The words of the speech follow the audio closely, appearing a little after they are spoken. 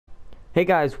Hey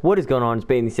guys, what is going on? It's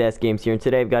BaneTheAssassin Games here, and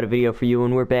today I've got a video for you,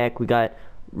 and we're back. We got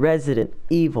Resident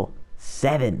Evil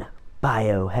 7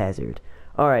 Biohazard.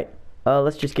 Alright,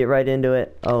 let's just get right into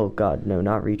it. Oh god, no,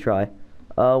 not retry.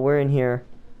 We're in here.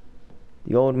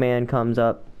 The old man comes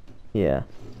up. Yeah.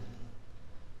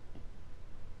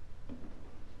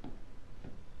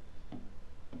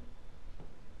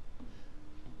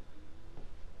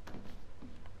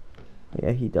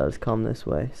 Yeah, he does come this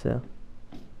way, so.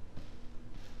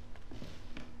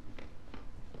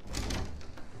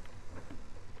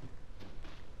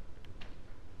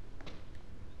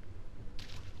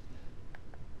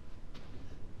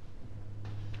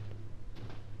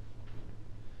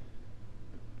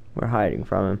 We're hiding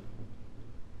from him.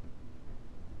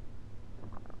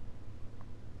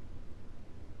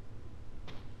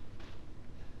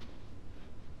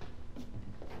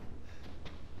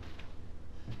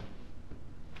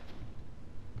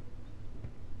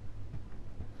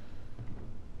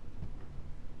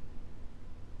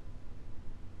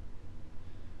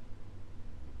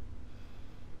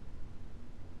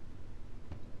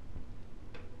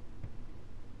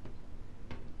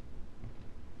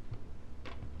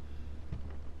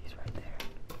 He's right there.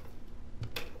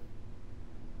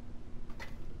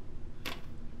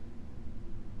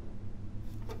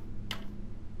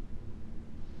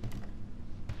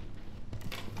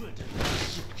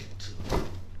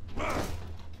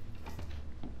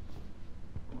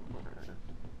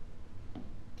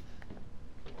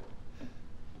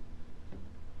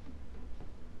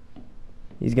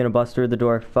 He's gonna bust through the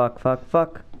door. Fuck, fuck,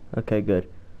 fuck. Okay, good.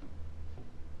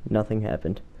 Nothing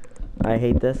happened. I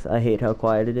hate this. I hate how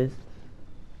quiet it is.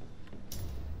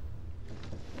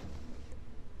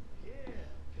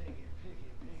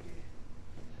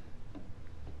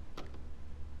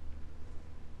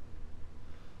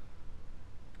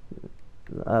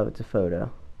 Oh, it's a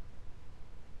photo.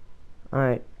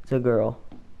 Alright, it's a girl.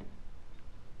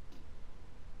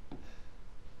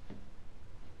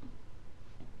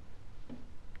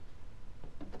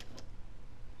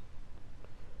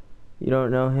 You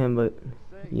don't know him, but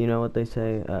you know what they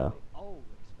say. Oh.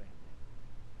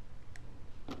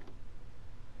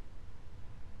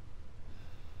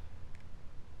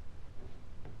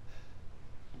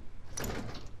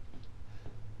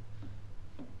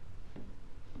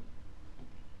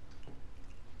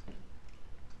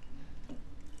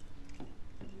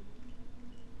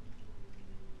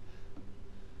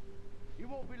 It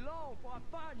won't be long before I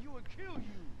find you and kill you.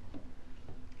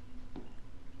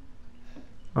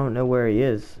 I don't know where he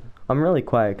is. I'm really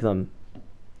quiet because I'm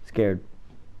scared.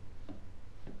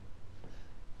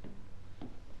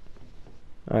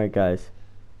 Alright guys.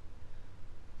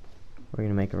 We're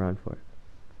gonna make a run for it.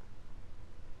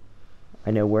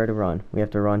 I know where to run. We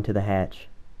have to run to the hatch.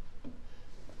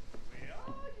 Where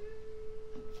are you?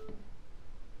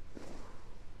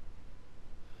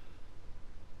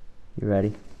 You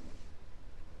ready?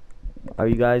 Are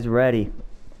you guys ready?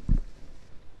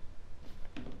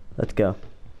 Let's go.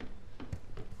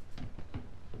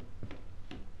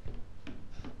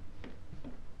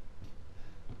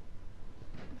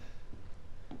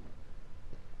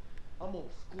 I'm gonna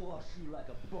squash you like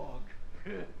a bug.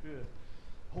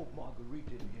 Hope Marguerite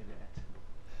didn't hear that.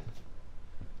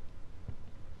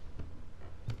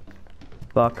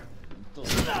 Fuck.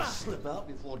 Thought you could slip out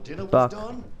before dinner was Fuck.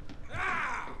 done?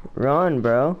 Run,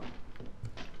 bro.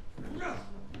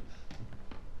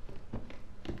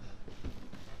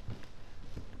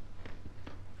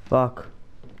 Fuck.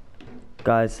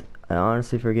 Guys, I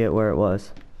honestly forget where it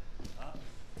was.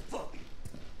 Fuck.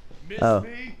 Miss Oh.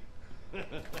 me?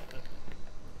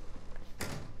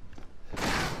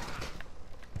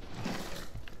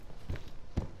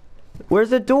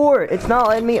 Where's the door? It's not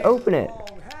letting me open it.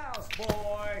 Wrong house,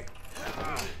 boy.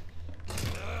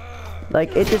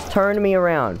 Like, it just turned me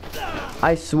around.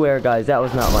 I swear, guys, that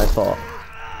was not my fault.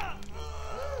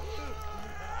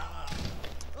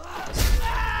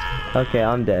 Okay,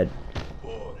 I'm dead.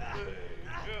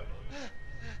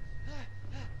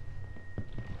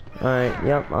 Alright,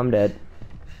 yep, I'm dead.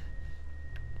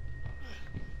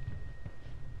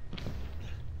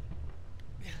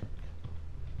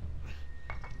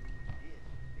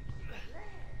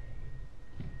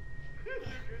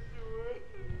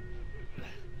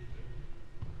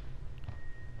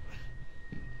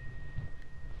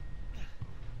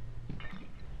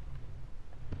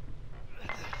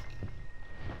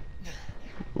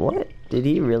 What? Did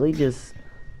he really just...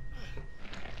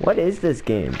 What is this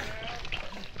game?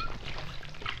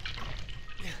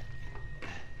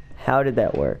 How did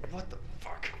that work? What the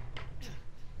fuck?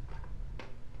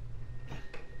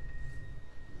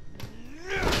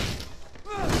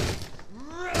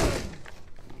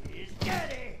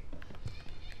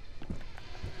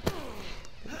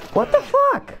 What the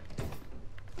fuck?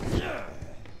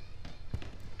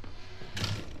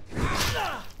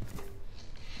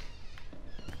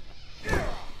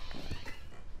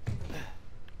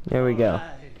 There we go. Alright,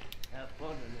 have fun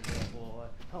in there, boy.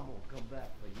 I'm gonna come back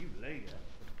for you later.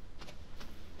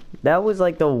 That was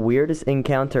like the weirdest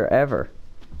encounter ever.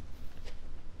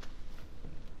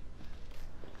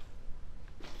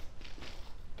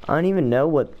 I don't even know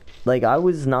what, like, I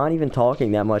was not even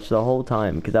talking that much the whole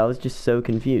time because I was just so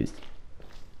confused.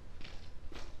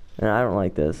 And I don't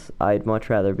like this. I'd much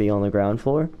rather be on the ground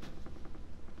floor.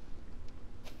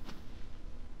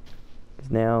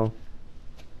 Because now...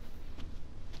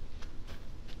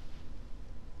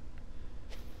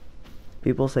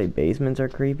 people say basements are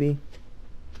creepy.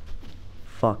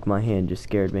 Fuck, my hand just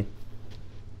scared me.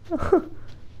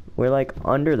 We're like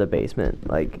under the basement,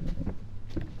 like...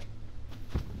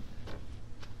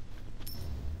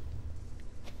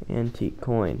 antique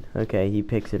coin. Okay, he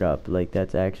picks it up. Like,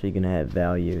 that's actually gonna have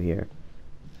value here.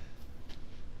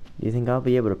 Do you think I'll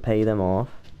be able to pay them off?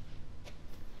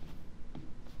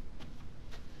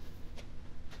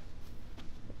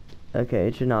 Okay,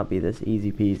 it should not be this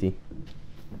easy peasy.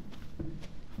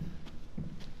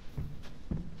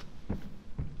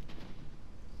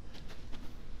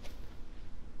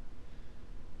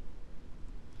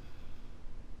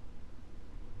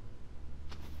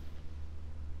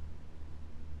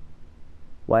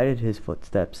 Why did his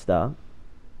footsteps stop?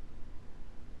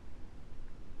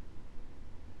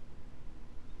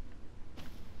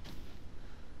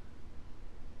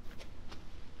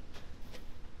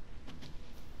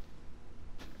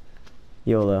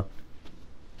 YOLO.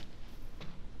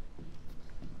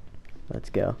 Let's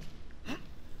go.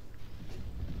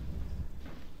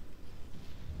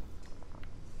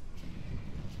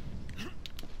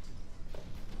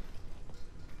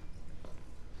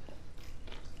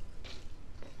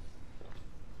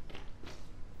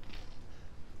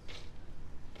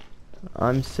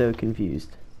 I'm so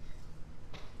confused.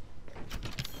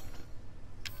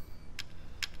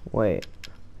 Wait.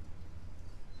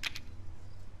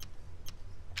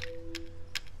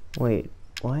 Wait,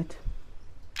 what?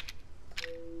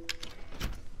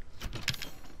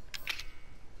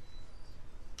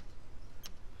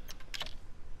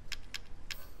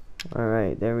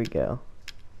 Alright, there we go.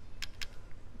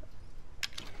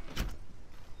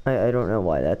 I don't know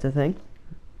why that's a thing.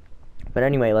 But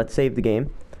anyway, let's save the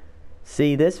game.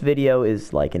 See, this video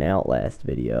is like an Outlast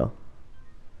video.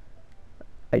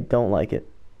 I don't like it.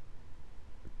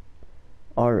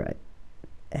 Alright.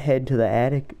 Head to the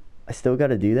attic. I still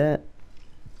gotta do that?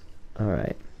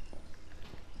 Alright.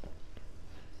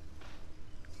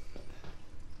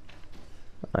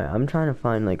 Alright, I'm trying to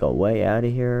find like a way out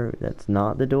of here that's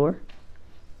not the door.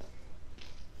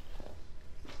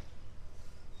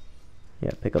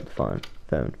 Yeah, pick up the phone.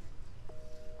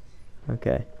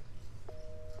 Okay.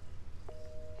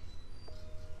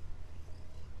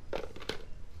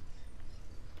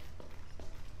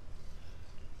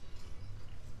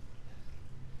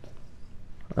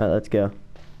 Alright, let's go.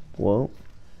 Whoa.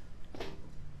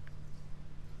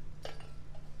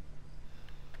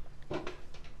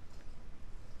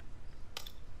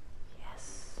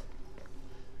 Yes.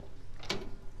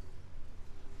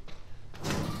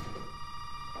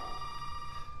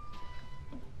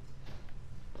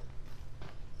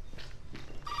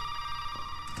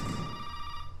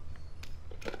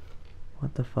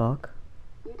 What the fuck?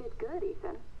 You did good,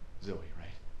 Ethan. Zoe, right?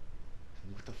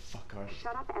 What the fuck are you?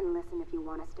 Shut up and listen if you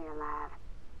want to stay alive.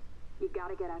 You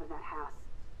gotta get out of that house.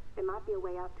 There might be a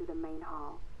way out through the main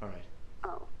hall. Alright.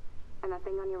 Oh, and that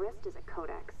thing on your wrist is a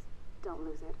codex. Don't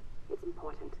lose it. It's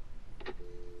important.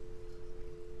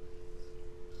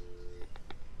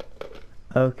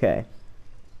 Okay.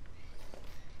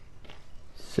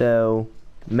 So,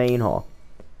 main hall.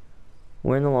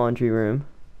 We're in the laundry room.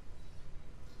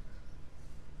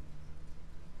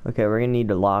 Okay, we're gonna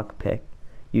need a lockpick.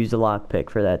 Use the lockpick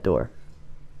for that door.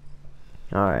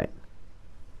 Alright.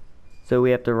 So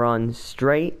we have to run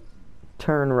straight,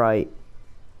 turn right,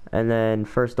 and then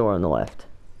first door on the left.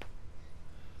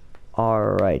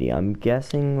 Alrighty, I'm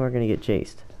guessing we're gonna get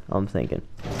chased. I'm thinking.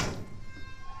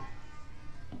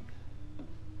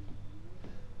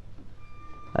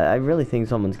 I really think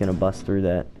someone's gonna bust through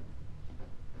that.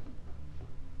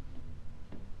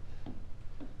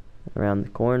 Around the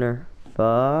corner.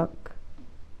 Fuck.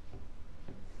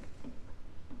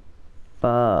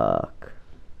 Fuck.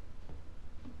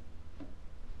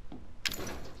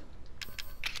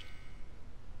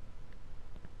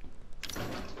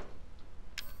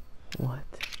 What?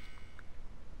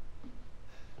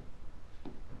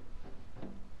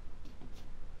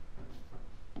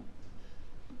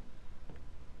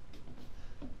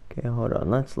 Okay, hold on.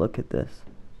 Let's look at this.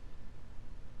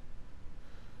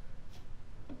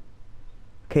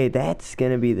 Okay, that's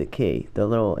gonna be the key. The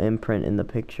little imprint in the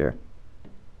picture.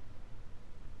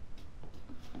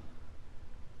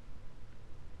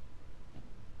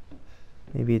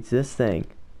 Maybe it's this thing.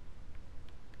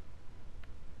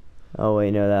 Oh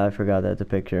wait, no, I forgot that's a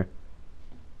picture.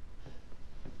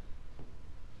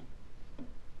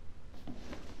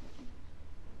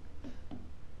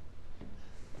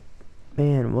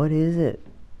 Man, what is it?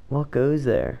 What goes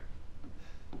there?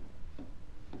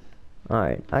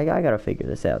 Alright, I gotta figure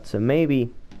this out. So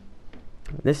maybe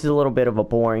this is a little bit of a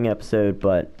boring episode,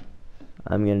 but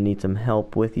I'm gonna need some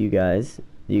help with you guys.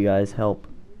 You guys help.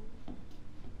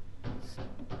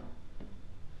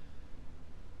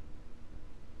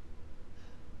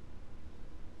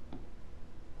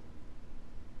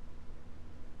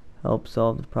 Help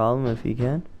solve the problem if you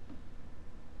can.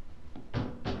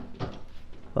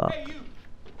 Fuck. Hey, you!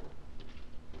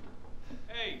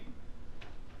 Hey!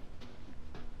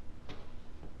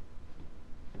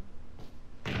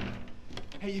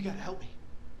 Hey, you gotta help me.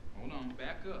 Hold on,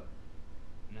 back up.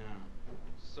 Now,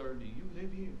 sir, do you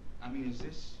live here? I mean, is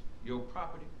this your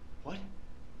property? What?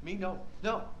 Me? No.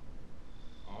 No.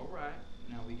 All right.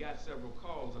 Now, we got several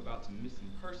calls about some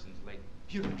missing persons lately.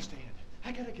 You don't understand.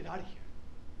 I gotta get out of here.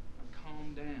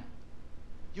 Calm down.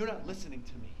 You're not listening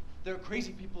to me. There are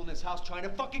crazy people in this house trying to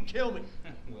fucking kill me.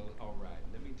 Well, all right.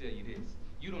 Let me tell you this.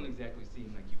 You don't exactly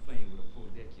seem like you're playing with a full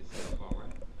deck yourself, all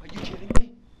right? Are you kidding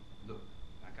me? Look,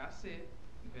 like I said,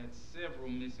 we've had several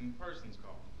missing persons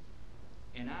calls.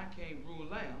 And I can't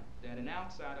rule out that an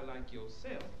outsider like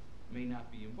yourself may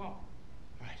not be involved.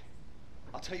 Right.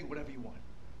 I'll tell you whatever you want.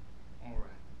 All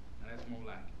right. Now, that's more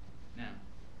like it. Now,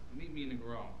 meet me in the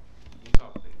garage. We'll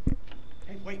talk later.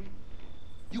 Hey, wait.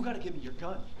 You gotta give me your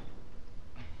gun.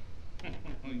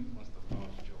 You must have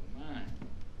lost your mind.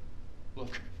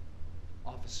 Look,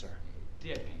 officer.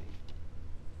 Deputy.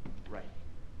 Right.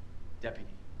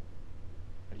 Deputy.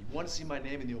 Now, do you want to see my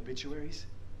name in the obituaries?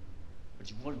 Or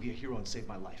do you want to be a hero and save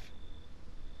my life?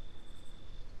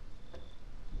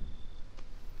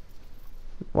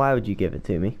 Why would you give it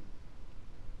to me?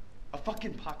 A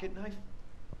fucking pocket knife?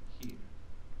 Here.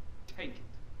 Take it.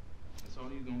 That's all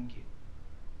you're gonna get.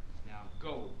 Now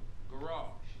go. Garage.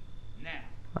 Now.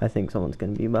 I think someone's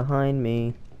gonna be behind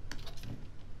me.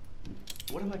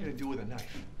 What am I gonna do with a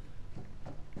knife?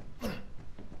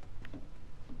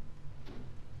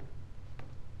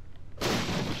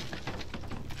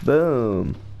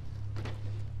 Boom.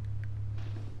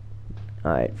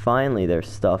 Alright, finally there's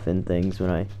stuff in things when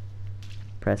I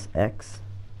press X.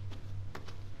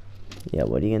 Yeah,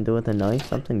 what are you gonna do with a knife?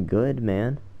 Something good,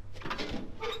 man.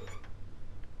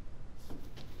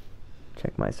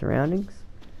 Check my surroundings.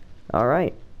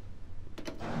 Alright.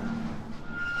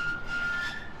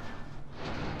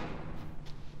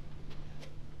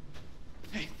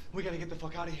 Hey, we gotta get the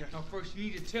fuck out of here. Now first you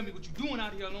need to tell me what you're doing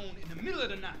out here alone in the middle of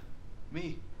the night.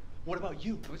 Me? What about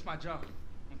you? No, it's my job. Why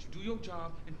don't you do your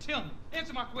job and tell me?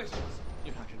 Answer my questions.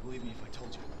 You're not gonna believe me if I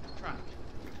told you. Try.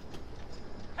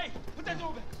 Hey, put that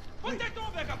door back. Put that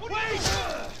door back up. What Wait!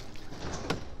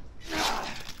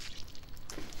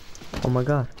 Oh my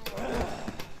god.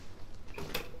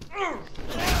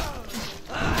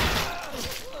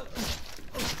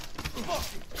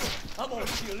 I'm gonna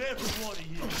kill every one of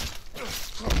you.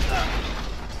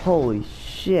 Holy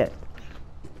shit.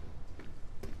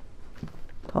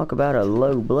 Talk about a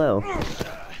low blow.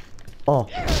 Oh.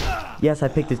 Yes, I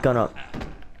picked his gun up.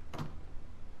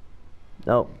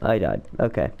 Oh, I died.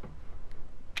 Okay.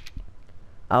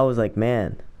 I was like,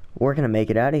 man, we're gonna make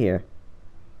it out of here.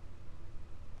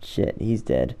 Shit, he's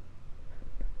dead.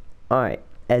 Alright,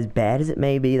 as bad as it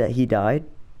may be that he died,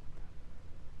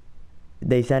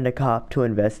 they send a cop to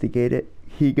investigate it.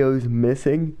 He goes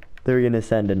missing. They're gonna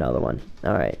send another one.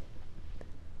 Alright.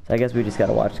 So I guess we just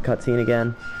gotta watch the cutscene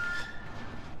again.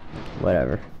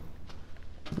 Whatever.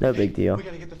 No big deal. We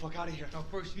gotta get the fuck out of here. Now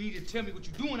first you need to tell me what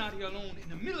you're doing out here alone in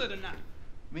the middle of the night.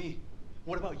 Me?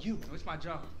 What about you? No, it's my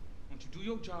job. Why don't you do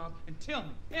your job and tell me?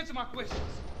 Answer my questions.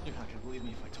 You're not gonna believe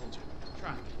me if I told you.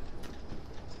 Try.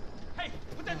 Hey,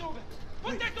 put that door back.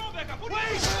 Put that door back up.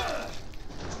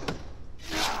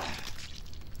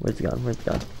 Where's the gun? Where's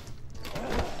the gun?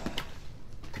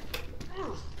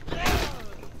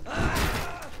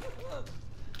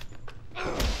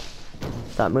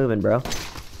 Stop moving, bro.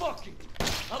 Fuck it.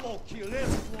 I'm gonna kill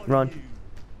every one Run. of you.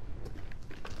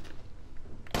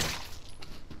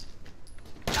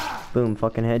 Boom,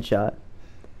 fucking headshot.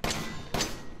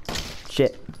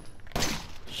 Shit.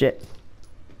 Shit.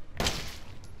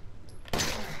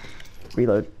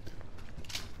 Reload.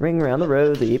 Ring around the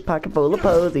rosy, pocket full of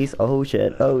posies. Oh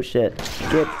shit, oh shit.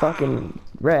 Get fucking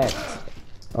wrecked.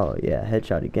 Oh yeah,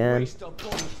 headshot again.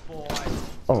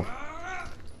 Oh.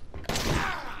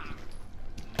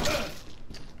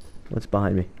 What's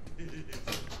behind me?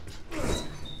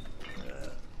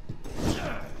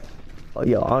 Oh,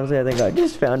 yo, honestly, I think I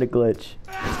just found a glitch.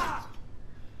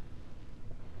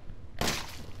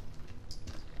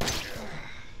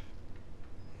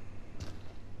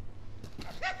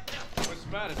 What's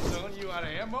the matter, son? You out of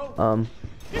ammo?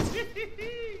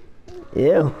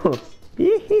 Ew.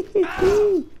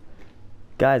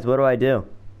 Guys, what do I do?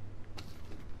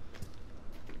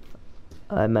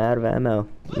 I'm out of ammo,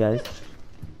 you guys.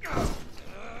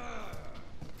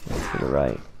 To the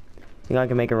right. Think I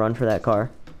can make a run for that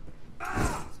car?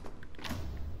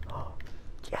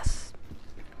 Yes.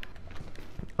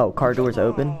 Oh, car door's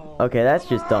open? Okay, that's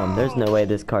just dumb. There's no way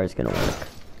this car is gonna work.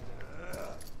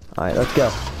 Alright, let's go.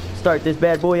 Start this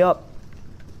bad boy up.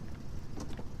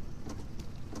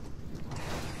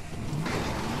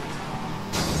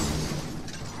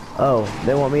 Oh,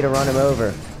 they want me to run him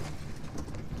over.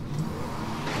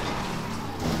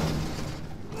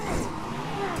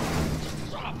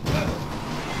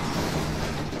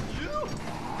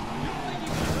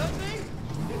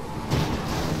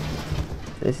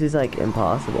 This is like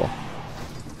impossible.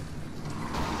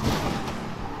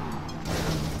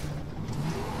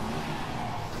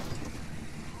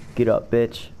 Get up,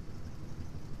 bitch.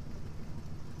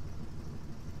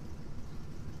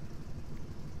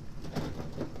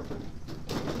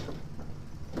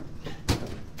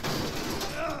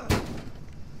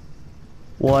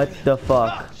 What the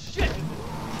fuck?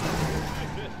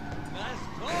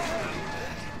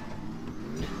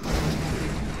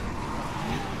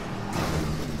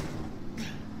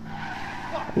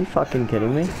 Are you fucking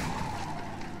kidding me?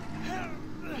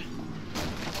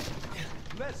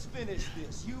 Let's finish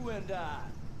this, you and I.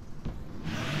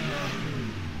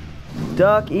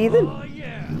 Duck, Ethan? Oh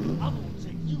yeah, I'm gonna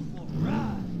take you for a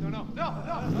ride.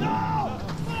 No!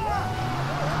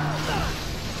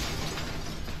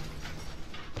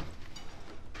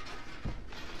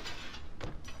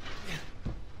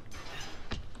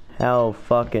 How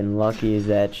fucking lucky is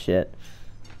that shit?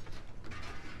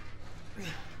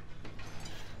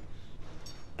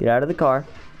 Get out of the car.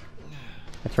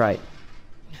 That's right.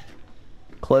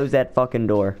 Close that fucking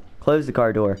door. Close the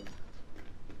car door.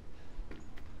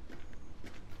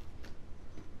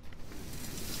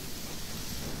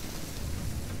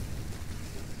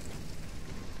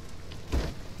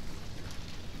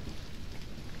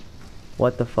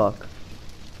 What the fuck?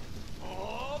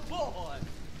 Oh boy!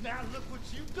 Now look what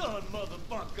you've done,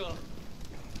 motherfucker!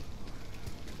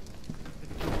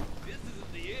 This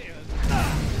isn't the end.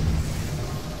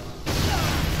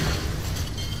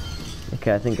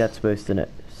 Okay, I think that's supposed to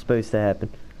happen,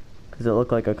 because it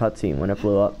looked like a cutscene when it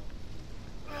blew up.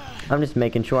 I'm just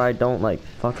making sure I don't like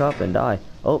fuck up and die.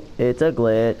 Oh, it's a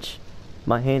glitch.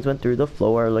 My hands went through the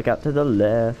floor. Look out to the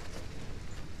left.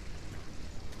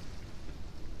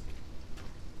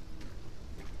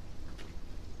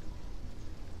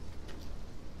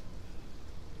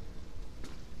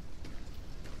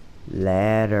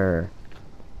 Ladder.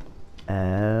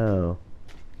 Oh.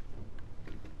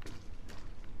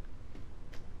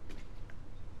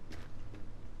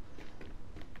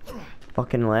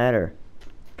 Fucking ladder.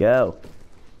 Go.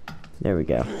 There we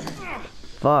go.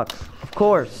 Fuck. Of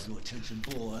course. Your attention,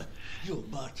 boy. You're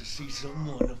about to see something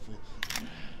wonderful.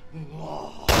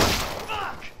 Oh,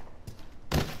 fuck!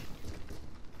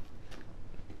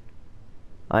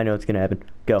 I know what's gonna happen.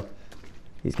 Go.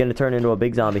 He's gonna turn into a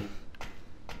big zombie.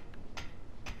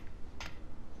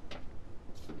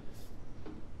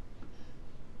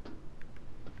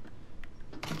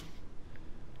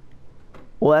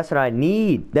 Well, that's what I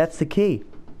need. That's the key.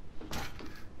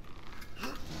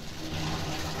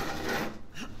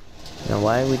 Now,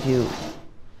 why would you...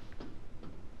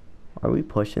 Are we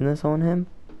pushing this on him?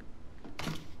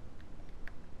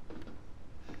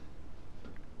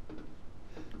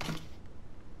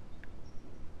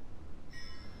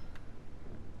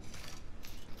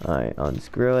 Alright,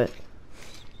 unscrew it.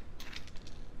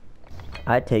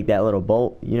 I'd take that little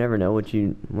bolt. You never know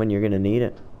when you're gonna need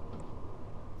it.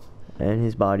 And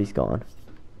his body's gone.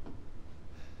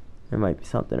 There might be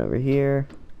something over here.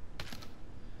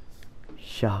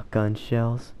 Shotgun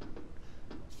shells.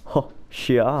 Oh,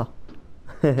 shia.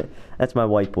 That's my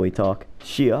white boy talk.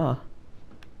 Shia.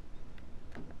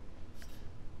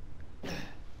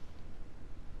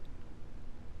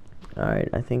 Alright,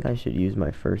 I think I should use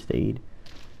my first aid.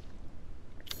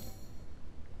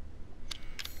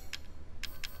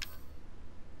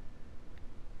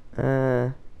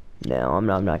 No, I'm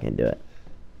not gonna do it.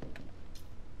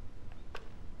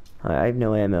 I have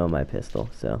no ammo in my pistol,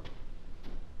 so.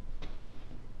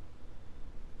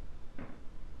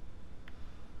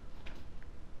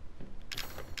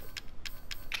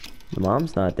 The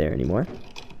mom's not there anymore.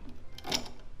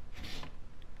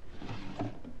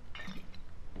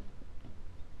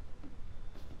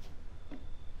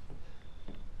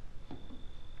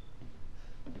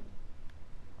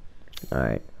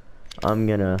 Alright, I'm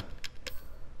gonna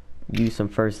use some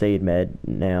first aid med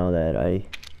now that I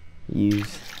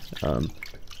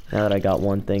now that I got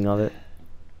one thing of it.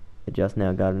 I just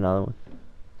now got another one,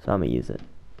 so I'm gonna use it.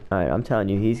 Alright, I'm telling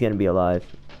you, he's gonna be alive,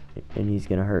 and he's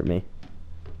gonna hurt me.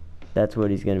 That's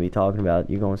what he's gonna be talking about.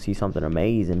 You're gonna see something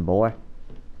amazing, boy.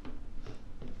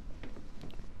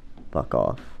 Fuck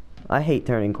off. I hate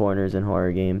turning corners in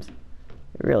horror games.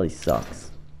 It really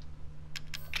sucks.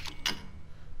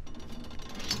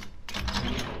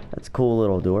 That's a cool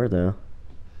little door, though.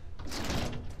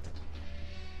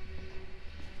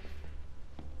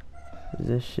 What is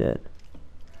this shit?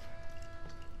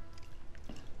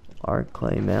 Art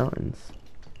Clay Mountains.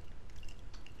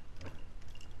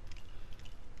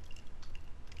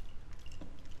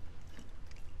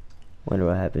 Wonder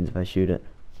what happens if I shoot it.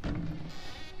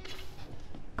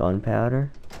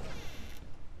 Gunpowder.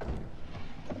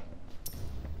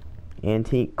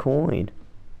 Antique coin.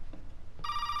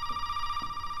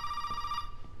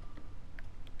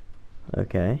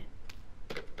 Okay.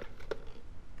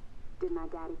 Did my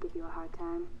daddy give you a hard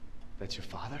time? That's your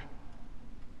father?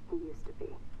 He used to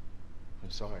be. I'm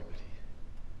sorry,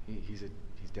 but he's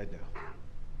dead now.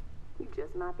 You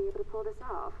just might be able to pull this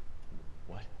off.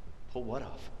 What? Pull what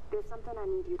off? There's something I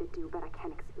need you to do, but I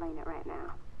can't explain it right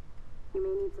now. You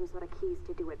may need some sort of keys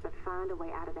to do it, but find a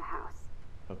way out of the house.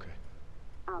 Okay.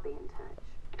 I'll be in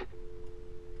touch.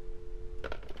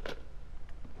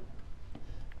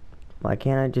 Why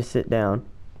can't I just sit down?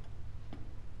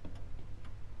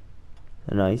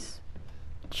 A nice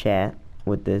chat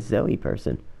with this Zoe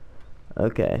person.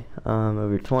 Okay,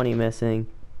 over 20 missing.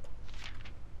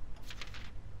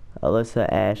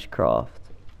 Alyssa Ashcroft.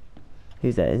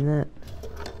 Who's that? Isn't that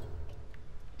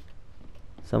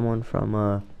someone from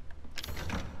a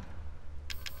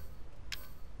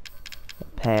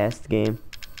past game?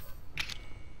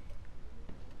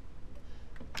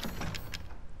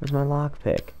 Where's my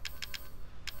lockpick?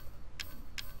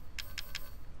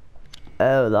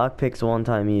 Oh, lockpick's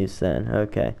one-time use then.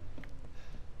 Okay.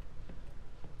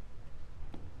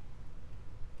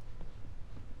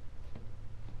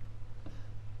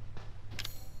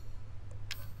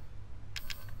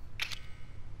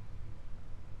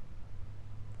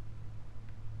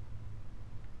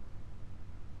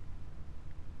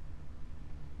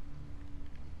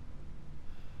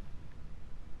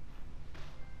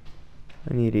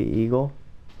 I need an eagle.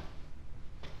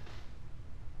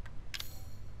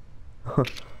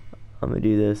 I'm gonna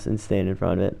do this and stand in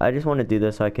front of it. I just want to do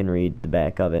this so I can read the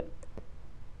back of it.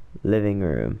 Living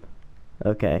room.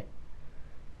 Okay.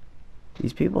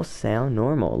 These people sound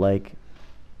normal. Like,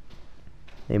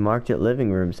 they marked it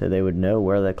living room so they would know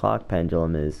where the clock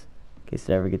pendulum is in case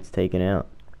it ever gets taken out.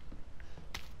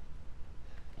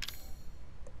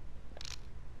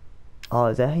 Oh,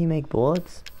 is that how you make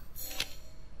bullets?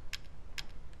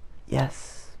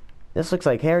 Yes. This looks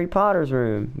like Harry Potter's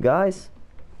room, guys.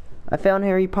 I found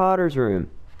Harry Potter's room.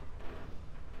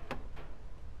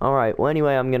 Alright, well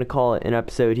anyway, I'm going to call it an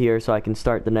episode here so I can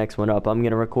start the next one up. I'm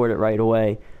going to record it right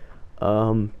away.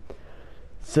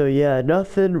 So yeah,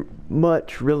 nothing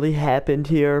much really happened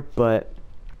here, but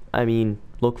I mean,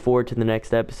 look forward to the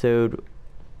next episode.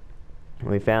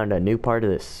 We found a new part of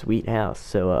this sweet house.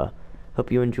 So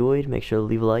hope you enjoyed. Make sure to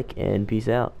leave a like and peace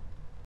out.